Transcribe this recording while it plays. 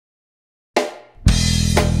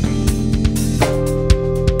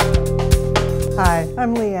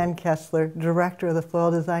I'm Leanne Kesler, Director of the Floral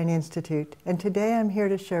Design Institute, and today I'm here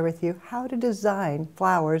to share with you how to design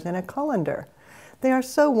flowers in a colander. They are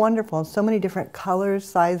so wonderful in so many different colors,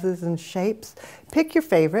 sizes, and shapes. Pick your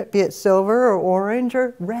favorite, be it silver or orange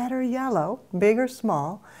or red or yellow, big or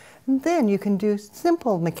small. And then you can do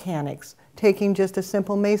simple mechanics, taking just a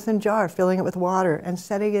simple mason jar, filling it with water and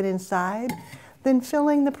setting it inside, then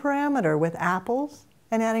filling the perimeter with apples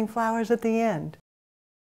and adding flowers at the end.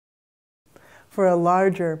 For a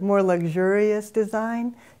larger, more luxurious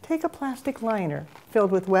design, take a plastic liner filled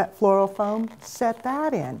with wet floral foam, set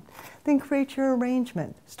that in. Then create your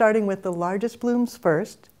arrangement, starting with the largest blooms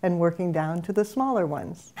first and working down to the smaller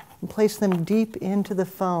ones. And place them deep into the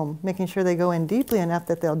foam, making sure they go in deeply enough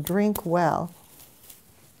that they'll drink well.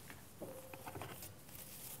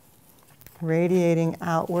 Radiating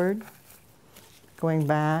outward, going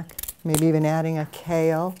back, maybe even adding a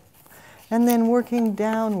kale. And then working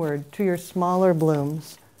downward to your smaller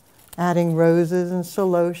blooms, adding roses and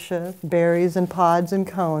celosia, berries and pods and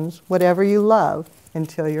cones, whatever you love,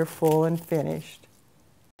 until you're full and finished.